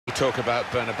talk about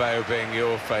Bernabeu being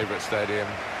your favourite stadium,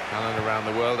 Alan, around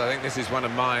the world. I think this is one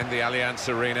of mine, the Allianz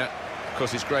Arena. Of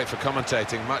course, it's great for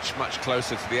commentating, much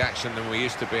closer to the action than we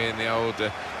used to be in the old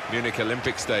Munich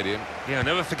Olympic Stadium. Yeah, I'll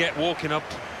never forget walking up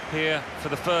here for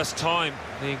the first time,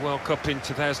 the World Cup in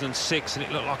 2006, and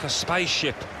it looked like a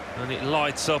spaceship, and it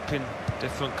lights up in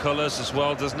different colours as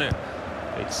well, doesn't it?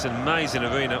 It's an amazing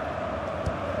arena.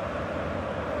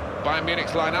 Bayern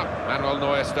Munich's lineup: Manuel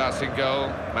Neuer starts in goal,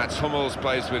 Mats Hummels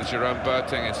plays with Jerome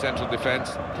Boateng in central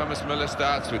defence, Thomas Müller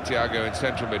starts with Thiago in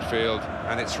central midfield,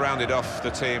 and it's rounded off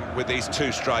the team with these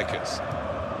two strikers.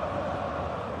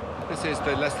 This is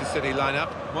the Leicester City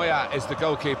lineup. Moya is the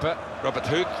goalkeeper, Robert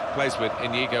Huth plays with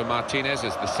Inigo Martinez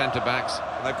as the centre-backs,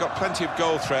 and they've got plenty of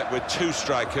goal threat with two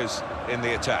strikers in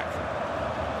the attack.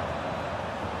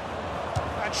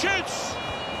 And shoots!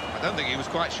 I don't think he was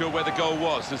quite sure where the goal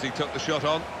was as he took the shot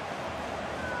on.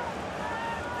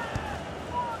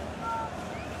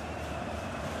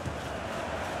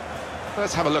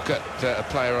 Let's have a look at a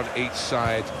player on each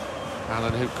side,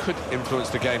 Alan, who could influence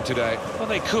the game today. Well,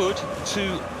 they could.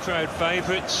 Two crowd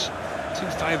favourites, two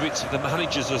favourites of the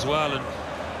managers as well, and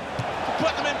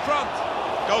put them in front.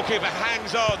 Goalkeeper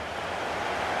hangs on.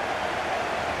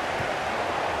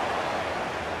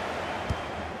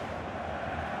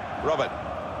 Robert.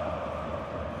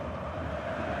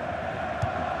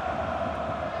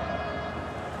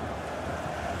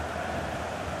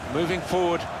 Moving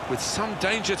forward with some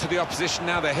danger to the opposition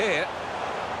now they're here.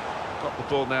 Got the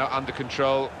ball now under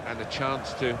control and a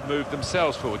chance to move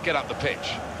themselves forward, get up the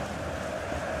pitch.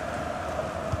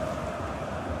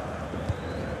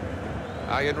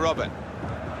 Arjen Robben.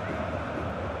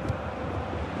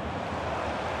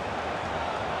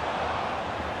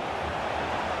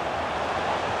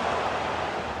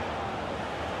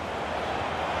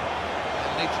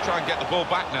 They need to try and get the ball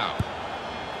back now.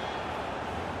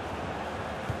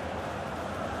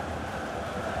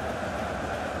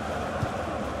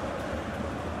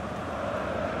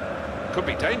 Could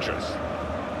be dangerous.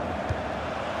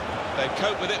 They've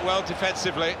coped with it well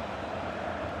defensively.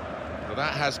 Well,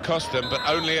 that has cost them, but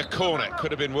only a corner.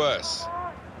 Could have been worse.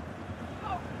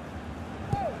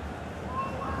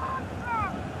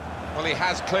 Well, he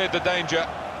has cleared the danger.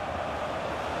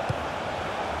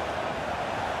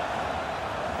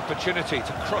 Opportunity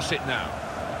to cross it now.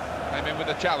 Came in with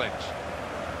a challenge.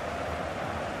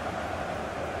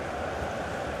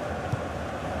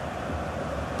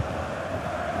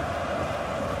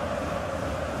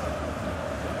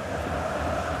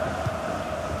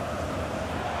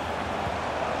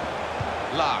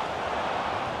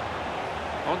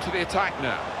 Onto the attack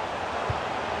now.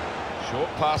 Short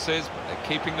passes, but they're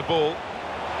keeping the ball.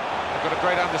 They've got a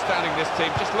great understanding, this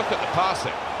team. Just look at the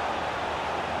passing.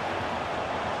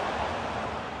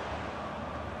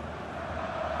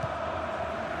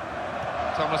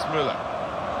 Thomas Müller.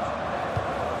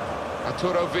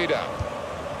 Arturo Vidal.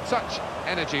 Such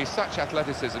energy, such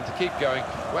athleticism to keep going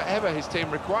wherever his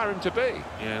team require him to be.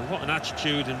 Yeah, what an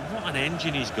attitude and what an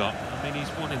engine he's got. I mean, he's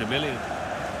one in a million.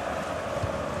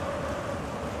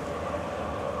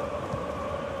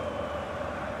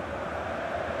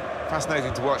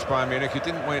 Fascinating to watch Bayern Munich, who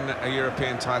didn't win a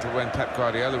European title when Pep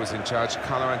Guardiola was in charge.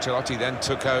 Carlo Ancelotti then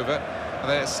took over. And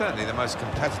they're certainly the most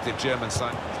competitive German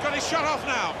side. He's got his shot off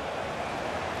now.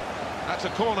 That's a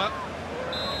corner.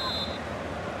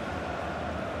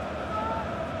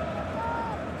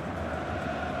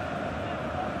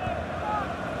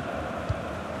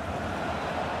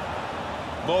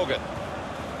 Morgan.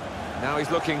 Now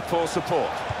he's looking for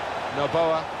support.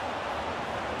 Noboa.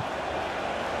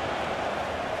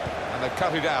 And they've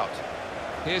cut it out.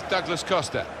 Here's Douglas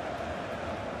Costa.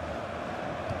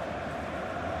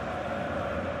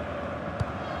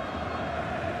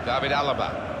 David Alaba.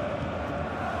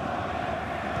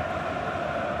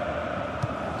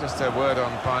 Just a word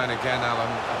on Bayern again,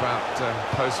 Alan, about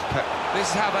post-Pep. This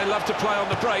is how they love to play on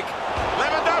the break.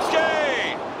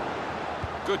 Lewandowski!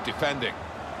 Good defending.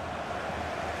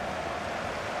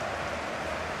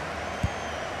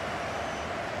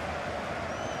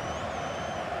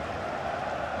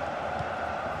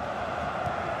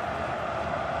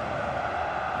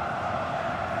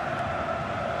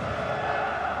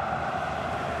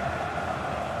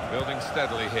 Building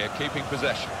steadily here, keeping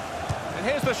possession. And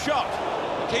here's the shot.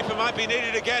 The keeper might be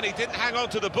needed again. He didn't hang on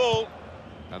to the ball.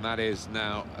 And that is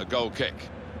now a goal kick.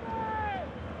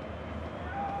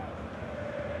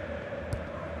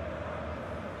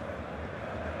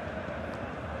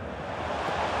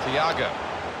 Thiago.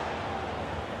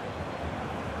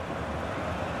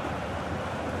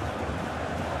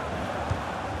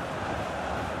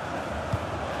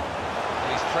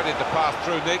 He's threaded the path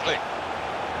through neatly.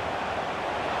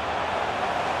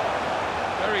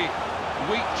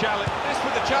 weak challenge. This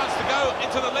with a chance to go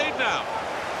into the lead now.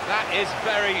 That is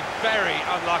very, very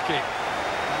unlucky.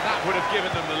 And that would have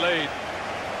given them the lead.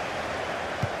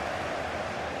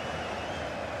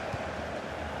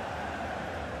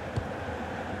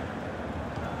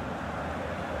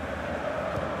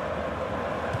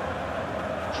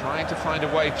 Trying to find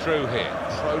a way through here,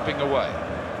 probing away.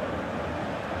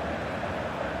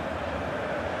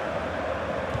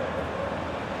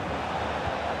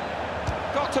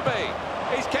 Got to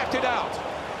be. He's kept it out.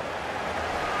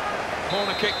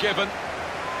 Corner kick given.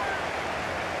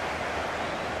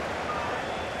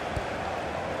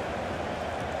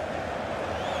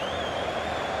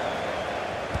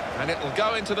 And it'll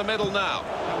go into the middle now.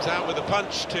 Comes out with a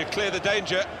punch to clear the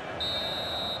danger.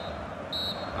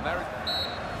 And there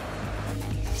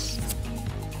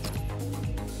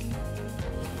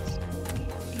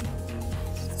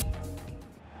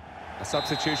a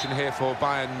substitution here for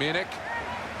Bayern Munich.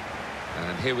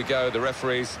 And here we go, the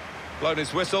referee's blown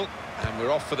his whistle, and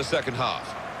we're off for the second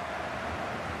half.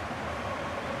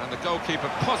 And the goalkeeper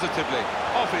positively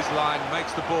off his line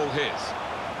makes the ball his.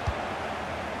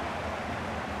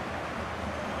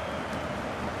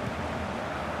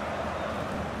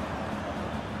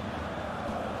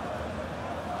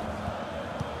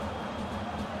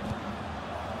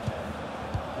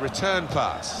 Return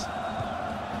pass.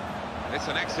 It's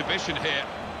an exhibition here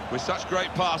with such great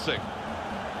passing.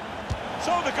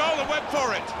 Saw the goal and went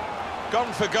for it.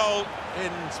 Gone for goal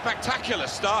in spectacular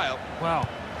style. Well,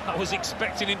 I was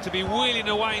expecting him to be wheeling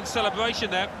away in celebration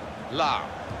there. Now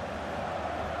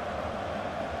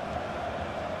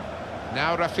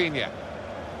Rafinha.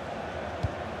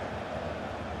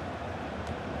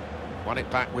 Won it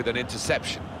back with an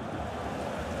interception.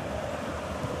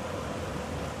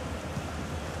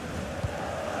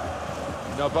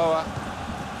 Noboa.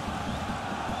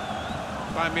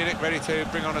 Bayern Munich ready to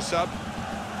bring on a sub.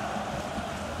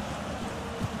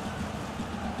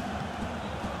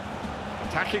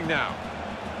 Attacking now.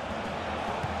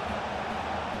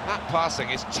 That passing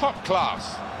is top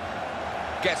class.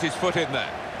 Gets his foot in there.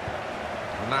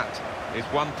 And that is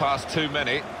one pass too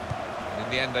many. And in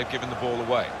the end, they've given the ball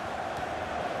away.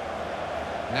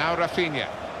 Now Rafinha.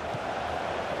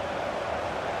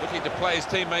 Looking to play his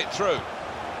teammate through.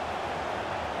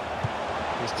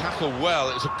 He's tackled well.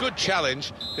 It was a good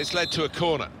challenge. It's led to a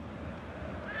corner.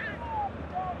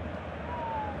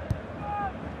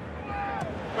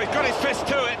 Well, he's got his fist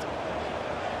to it.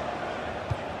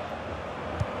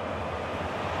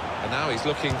 And now he's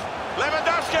looking...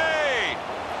 Lewandowski!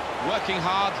 Working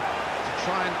hard to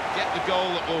try and get the goal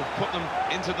that will put them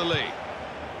into the lead.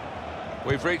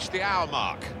 We've reached the hour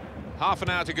mark. Half an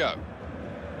hour to go.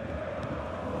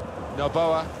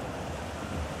 Noboa.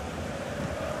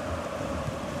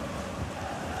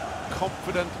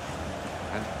 Confident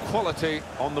and quality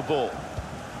on the ball.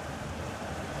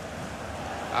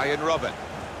 Ian Robin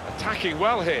attacking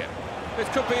well here. This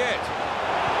could be it.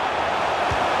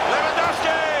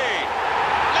 Lewandowski!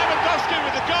 Lewandowski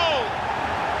with the goal!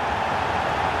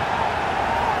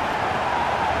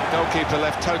 Goalkeeper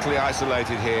left totally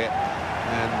isolated here,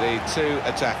 and the two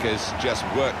attackers just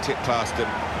worked it past him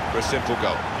for a simple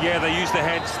goal. Yeah, they used their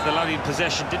heads, the lad in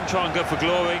possession, didn't try and go for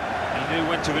glory. He knew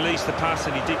when to release the pass,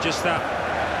 and he did just that.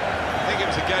 I think it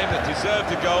was a game that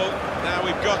deserved a goal. Now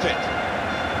we've got it.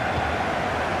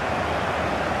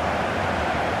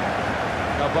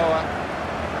 Noboa.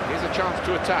 Here's a chance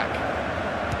to attack.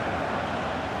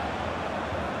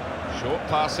 Short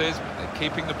passes, but they're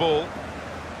keeping the ball.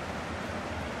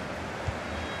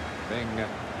 Being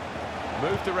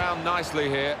moved around nicely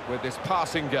here with this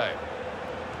passing game.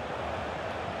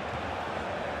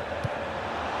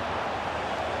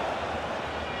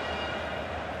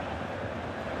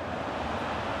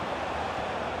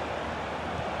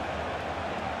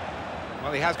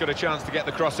 Well, he has got a chance to get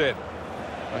the cross in.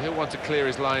 Well, he'll want to clear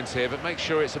his lines here, but make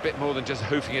sure it's a bit more than just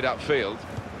hoofing it upfield.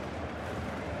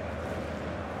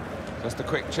 Just a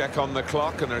quick check on the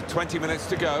clock, and there are 20 minutes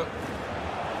to go.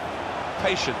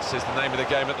 Patience is the name of the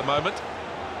game at the moment.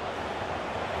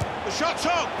 The shot's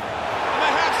on, and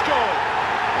they have scored.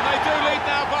 And they do lead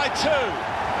now by 2.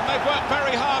 And they've worked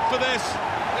very hard for this.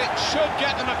 It should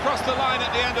get them across the line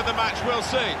at the end of the match, we'll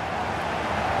see.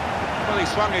 Well, he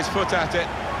swung his foot at it.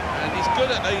 And he's good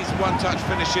at these one-touch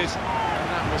finishes, and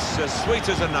that was as sweet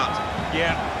as a nut.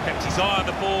 Yeah, kept his eye on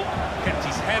the ball, kept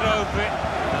his head over it,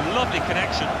 a lovely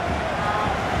connection.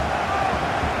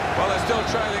 Well, they're still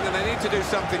trailing, and they need to do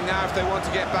something now if they want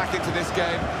to get back into this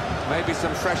game. Maybe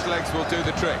some fresh legs will do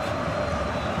the trick.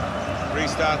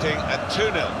 Restarting at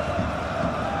 2-0.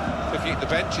 Looking at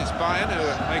the bench, it's Bayern who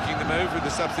are making the move with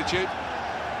the substitute.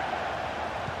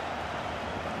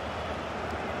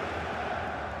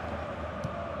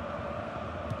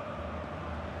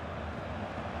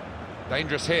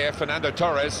 Dangerous here, Fernando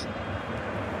Torres.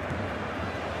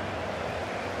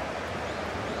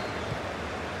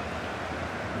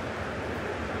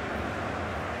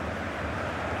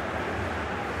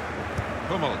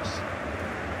 Hummels.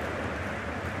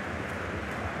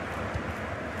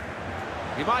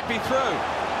 He might be through.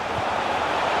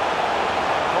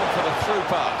 On for the through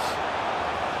pass.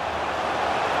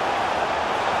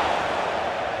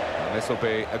 And this will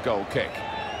be a goal kick.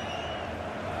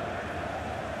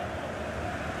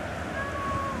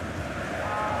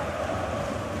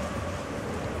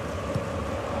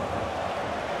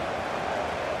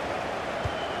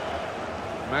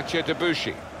 Mathieu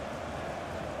Debuchy.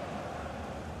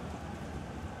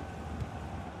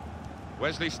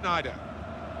 Wesley Sneijder.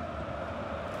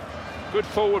 Good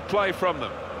forward play from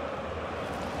them.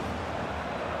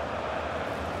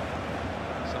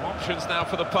 Some options now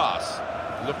for the pass.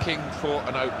 Looking for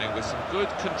an opening with some good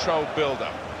controlled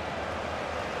build-up.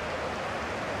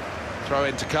 Throw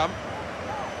in to come.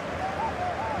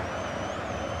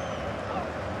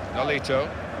 Nolito.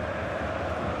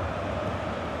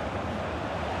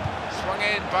 Swung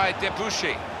in by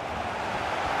Debuchy.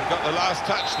 He got the last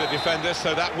touch, the defender,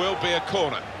 so that will be a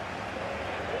corner.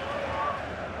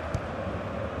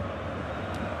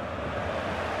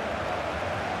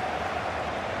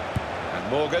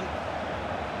 And Morgan.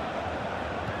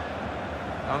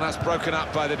 And that's broken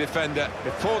up by the defender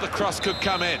before the cross could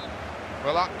come in.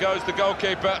 Well, up goes the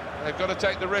goalkeeper. They've got to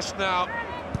take the risk now.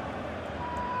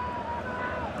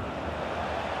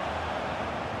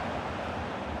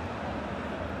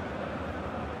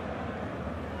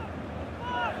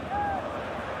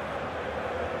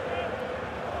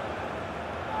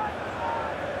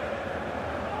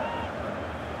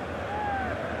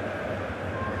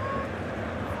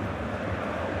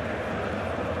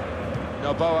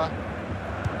 Noboa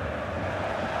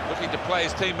looking to play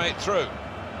his teammate through.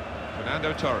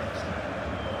 Fernando Torres.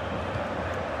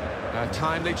 A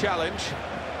timely challenge.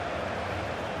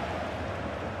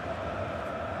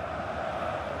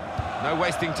 No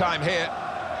wasting time here.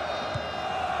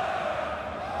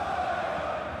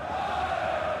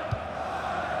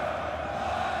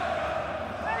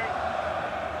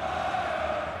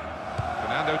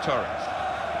 Fernando Torres.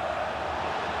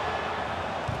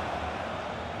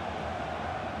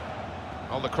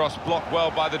 On the cross, blocked well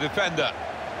by the defender.